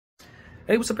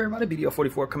Hey, what's up everybody?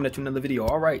 BDO44 coming at you another video.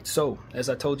 Alright, so as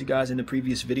I told you guys in the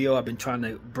previous video, I've been trying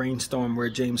to brainstorm where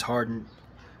James Harden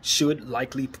should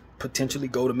likely potentially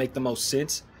go to make the most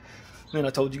sense. And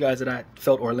I told you guys that I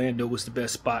felt Orlando was the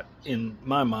best spot in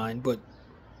my mind, but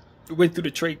went through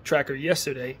the trade tracker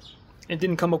yesterday and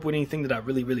didn't come up with anything that I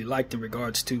really liked in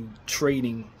regards to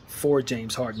trading for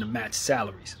James Harden to match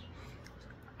salaries.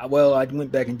 Well, I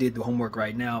went back and did the homework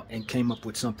right now and came up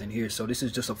with something here. So this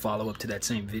is just a follow-up to that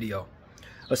same video.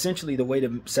 Essentially, the way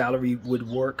the salary would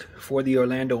work for the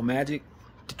Orlando Magic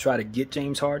to try to get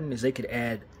James Harden is they could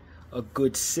add a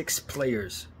good 6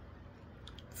 players,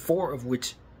 3 of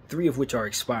which are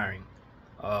expiring.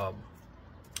 And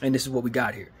this is what we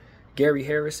got here. Gary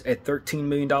Harris at $13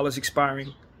 million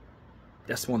expiring.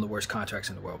 That's one of the worst contracts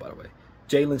in the world, by the way.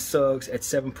 Jalen Suggs at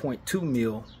 $7.2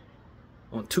 million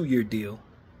on a 2-year deal.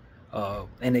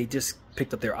 And they just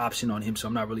picked up their option on him, so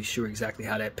I'm not really sure exactly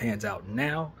how that pans out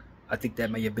now. I think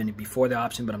that may have been before the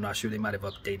option, but I'm not sure. They might have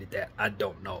updated that. I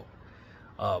don't know.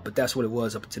 But that's what it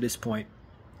was up to this point.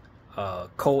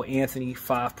 Cole Anthony,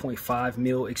 $5.5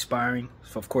 million expiring.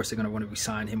 So, of course, they're going to want to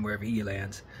re-sign him wherever he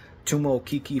lands. Tumo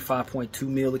Kiki, $5.2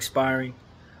 million expiring.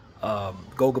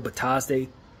 Goga Batazde,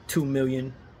 $2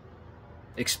 million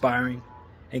expiring.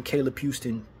 And Caleb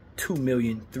Houston, $2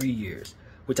 million, 3 years,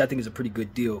 which I think is a pretty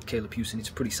good deal. Caleb Houston, he's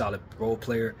a pretty solid role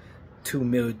player. $2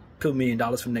 million for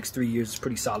the next 3 years is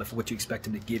pretty solid for what you expect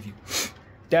him to give you.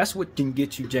 That's what can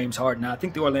get you James Harden. Now, I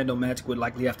think the Orlando Magic would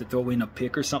likely have to throw in a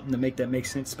pick or something to make that make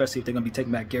sense, especially if they're going to be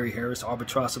taking back Gary Harris,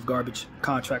 albatross of garbage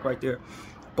contract right there.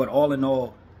 But all in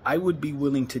all, I would be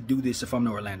willing to do this if I'm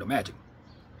the Orlando Magic.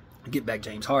 Get back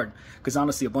James Harden. Because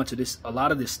honestly, a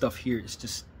lot of this stuff here is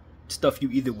just stuff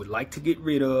you either would like to get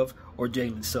rid of or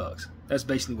Jalen Suggs. That's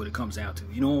basically what it comes down to.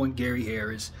 You don't want Gary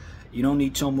Harris. You don't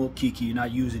need Chomo Kiki. You're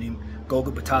not using him.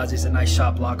 Goga Batazde is a nice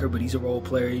shot blocker, but he's a role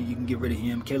player. You can get rid of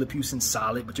him. Caleb Houston's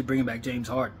solid, but you're bringing back James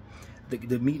Harden.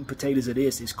 The meat and potatoes of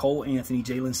this is Cole Anthony,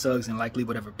 Jalen Suggs, and likely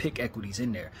whatever pick equity's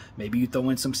in there. Maybe you throw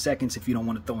in some seconds if you don't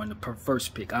want to throw in the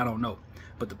first pick. I don't know.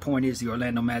 But the point is the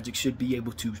Orlando Magic should be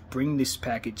able to bring this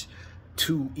package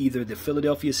to either the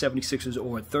Philadelphia 76ers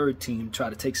or a third team, try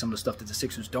to take some of the stuff that the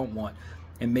Sixers don't want,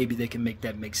 and maybe they can make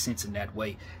that make sense in that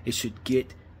way. It should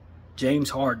get James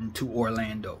Harden to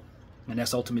Orlando, and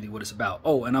that's ultimately what it's about.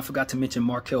 Oh, and I forgot to mention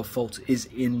Markelle Fultz is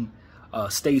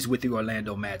stays with the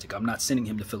Orlando Magic. I'm not sending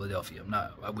him to Philadelphia.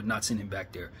 I would not send him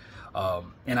back there.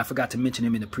 And I forgot to mention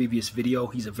him in the previous video.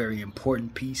 He's a very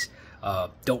important piece.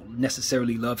 Don't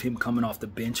necessarily love him coming off the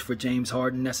bench for James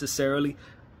Harden necessarily,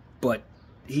 but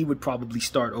he would probably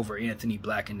start over Anthony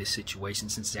Black in this situation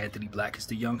since Anthony Black is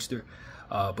the youngster.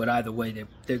 But either way,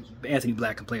 Anthony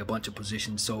Black can play a bunch of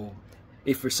positions. So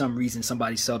if for some reason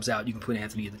somebody subs out, you can put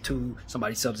Anthony at the 2.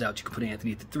 Somebody subs out, you can put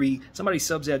Anthony at the 3. Somebody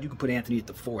subs out, you can put Anthony at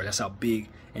the 4. That's how big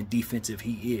and defensive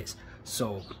he is.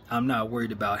 So I'm not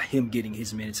worried about him getting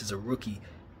his minutes as a rookie.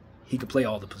 He can play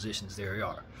all the positions. There they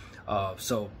are.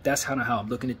 So that's kind of how I'm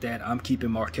looking at that. I'm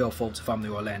keeping Markelle Fultz if I'm the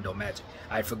Orlando Magic.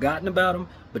 I'd forgotten about him,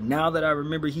 but now that I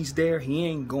remember he's there, he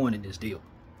ain't going in this deal.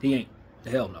 He ain't.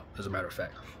 Hell no, as a matter of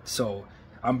fact. So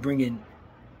I'm bringing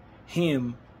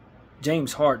him,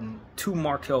 James Harden, to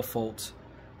Markelle Fultz,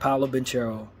 Paolo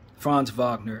Banchero, Franz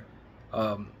Wagner,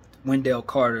 Wendell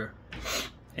Carter,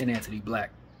 and Anthony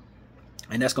Black.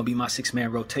 And that's going to be my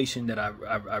 6-man rotation that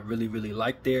I really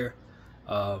like there.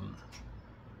 And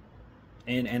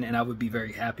I would be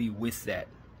very happy with that.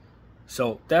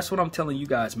 So that's what I'm telling you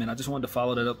guys, man. I just wanted to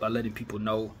follow that up by letting people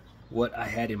know what I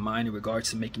had in mind in regards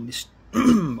to making this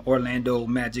Orlando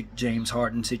Magic James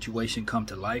Harden situation come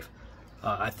to life.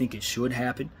 I think it should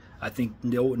happen. I think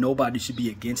nobody should be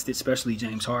against it, especially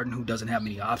James Harden, who doesn't have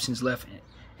many options left.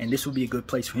 And this would be a good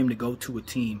place for him to go to a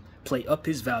team, play up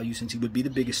his value since he would be the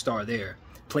biggest star there,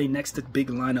 play next to big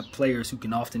lineup players who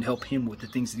can often help him with the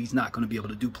things that he's not going to be able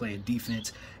to do playing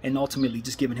defense, and ultimately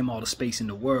just giving him all the space in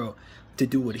the world to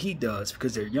do what he does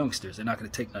because they're youngsters. They're not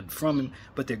going to take nothing from him,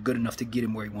 but they're good enough to get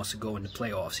him where he wants to go in the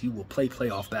playoffs. He will play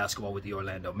playoff basketball with the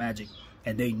Orlando Magic,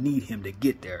 and they need him to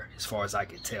get there as far as I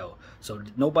can tell. So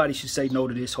nobody should say no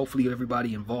to this. Hopefully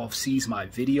everybody involved sees my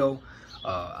video.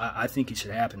 I think it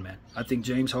should happen, man. I think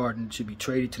James Harden should be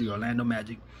traded to the Orlando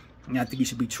Magic, and I think he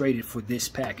should be traded for this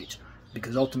package.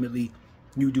 Because ultimately,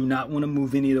 you do not want to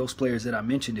move any of those players that I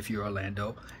mentioned if you're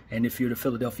Orlando. And if you're the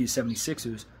Philadelphia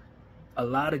 76ers, a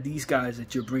lot of these guys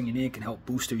that you're bringing in can help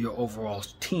booster your overall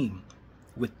team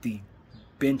with the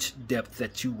bench depth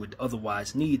that you would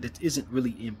otherwise need that isn't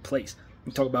really in place.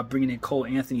 You talk about bringing in Cole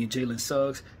Anthony and Jalen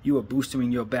Suggs, you are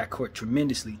boosting your backcourt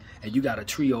tremendously. And you got a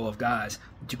trio of guys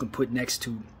that you can put next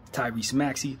to Tyrese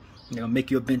Maxey. You know,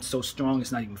 make your bench so strong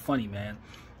it's not even funny, man.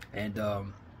 And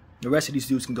The rest of these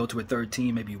dudes can go to a third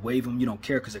team, maybe waive them. You don't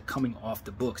care because they're coming off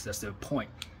the books. That's their point.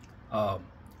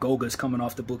 Goga's coming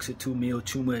off the books at $2 million,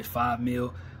 Chuma at $5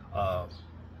 million.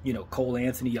 You know, Cole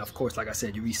Anthony, of course, like I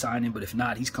said, you re-sign him, but if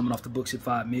not, he's coming off the books at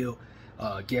 $5 million.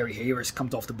 Gary Harris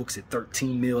comes off the books at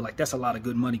 $13 million. Like, that's a lot of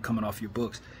good money coming off your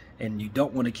books. And you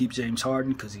don't want to keep James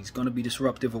Harden because he's going to be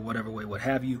disruptive or whatever way, what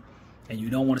have you. And you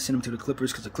don't want to send him to the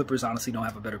Clippers because the Clippers honestly don't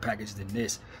have a better package than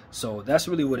this. So that's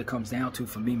really what it comes down to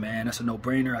for me, man. That's a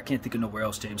no-brainer. I can't think of nowhere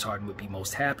else James Harden would be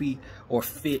most happy or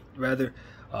fit, rather.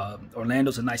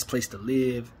 Orlando's a nice place to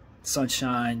live.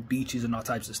 Sunshine, beaches, and all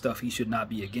types of stuff. He should not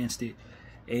be against it.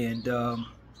 And,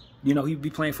 you know, he'd be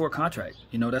playing for a contract.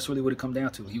 You know, that's really what it comes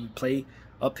down to. He would play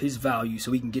up his value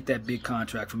so he can get that big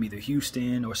contract from either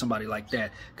Houston or somebody like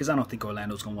that, because I don't think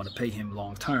Orlando's going to want to pay him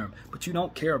long term. But you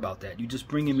don't care about that. You just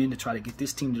bring him in to try to get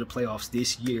this team to the playoffs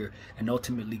this year and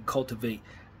ultimately cultivate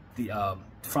the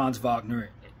Franz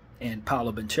Wagner and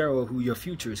Paolo Banchero, who your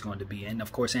future is going to be. And,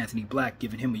 of course, Anthony Black,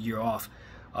 giving him a year off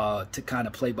to kind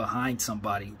of play behind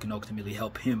somebody who can ultimately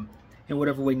help him in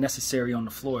whatever way necessary on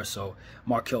the floor. So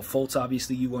Markelle Fultz,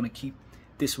 obviously, you want to keep.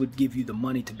 This would give you the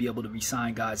money to be able to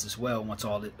re-sign guys as well once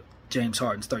all the James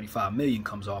Harden's $35 million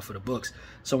comes off of the books.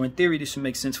 So in theory, this should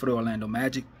make sense for the Orlando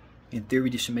Magic. In theory,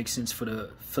 this should make sense for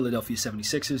the Philadelphia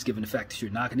 76ers, given the fact that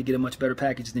you're not going to get a much better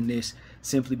package than this,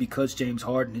 simply because James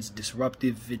Harden is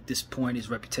disruptive at this point. His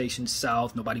reputation's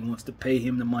south. Nobody wants to pay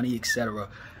him the money, etc.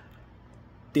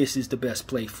 This is the best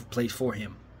place for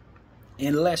him.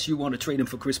 Unless you want to trade him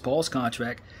for Chris Paul's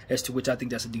contract, as to which I think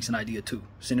that's a decent idea too.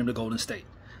 Send him to Golden State.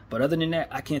 But other than that,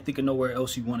 I can't think of nowhere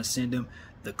else you want to send him.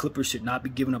 The Clippers should not be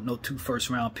giving up no 2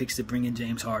 first-round picks to bring in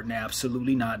James Harden.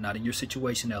 Absolutely not. Not in your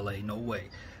situation, LA. No way.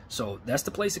 So that's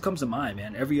the place that comes to mind,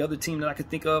 man. Every other team that I could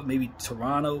think of, maybe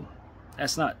Toronto,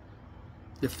 that's not.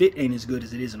 The fit ain't as good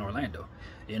as it is in Orlando.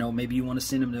 You know, maybe you want to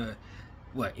send him to,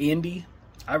 what, Indy?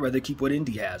 I'd rather keep what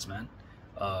Indy has, man.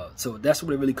 So that's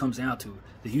what it really comes down to.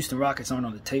 The Houston Rockets aren't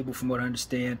on the table from what I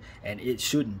understand, and it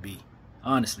shouldn't be.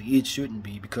 Honestly, it shouldn't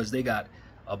be, because they got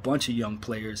a bunch of young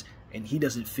players, and he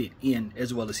doesn't fit in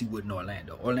as well as he would in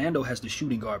Orlando. Orlando has the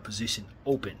shooting guard position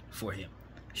open for him.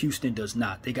 Houston does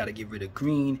not. They got to get rid of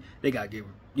Green. They got to get,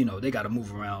 you know, they got to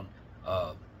move around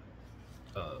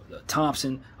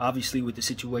Thompson. Obviously, with the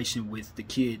situation with the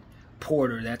kid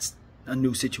Porter, that's a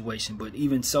new situation. But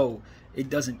even so, he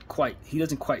doesn't quite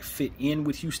fit in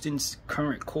with Houston's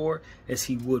current core as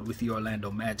he would with the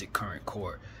Orlando Magic current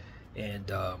core.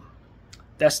 And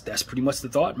that's pretty much the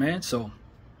thought, man. So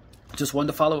just wanted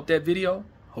to follow up that video.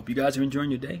 Hope you guys are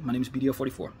enjoying your day. My name is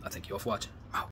BDO44. I thank you all for watching.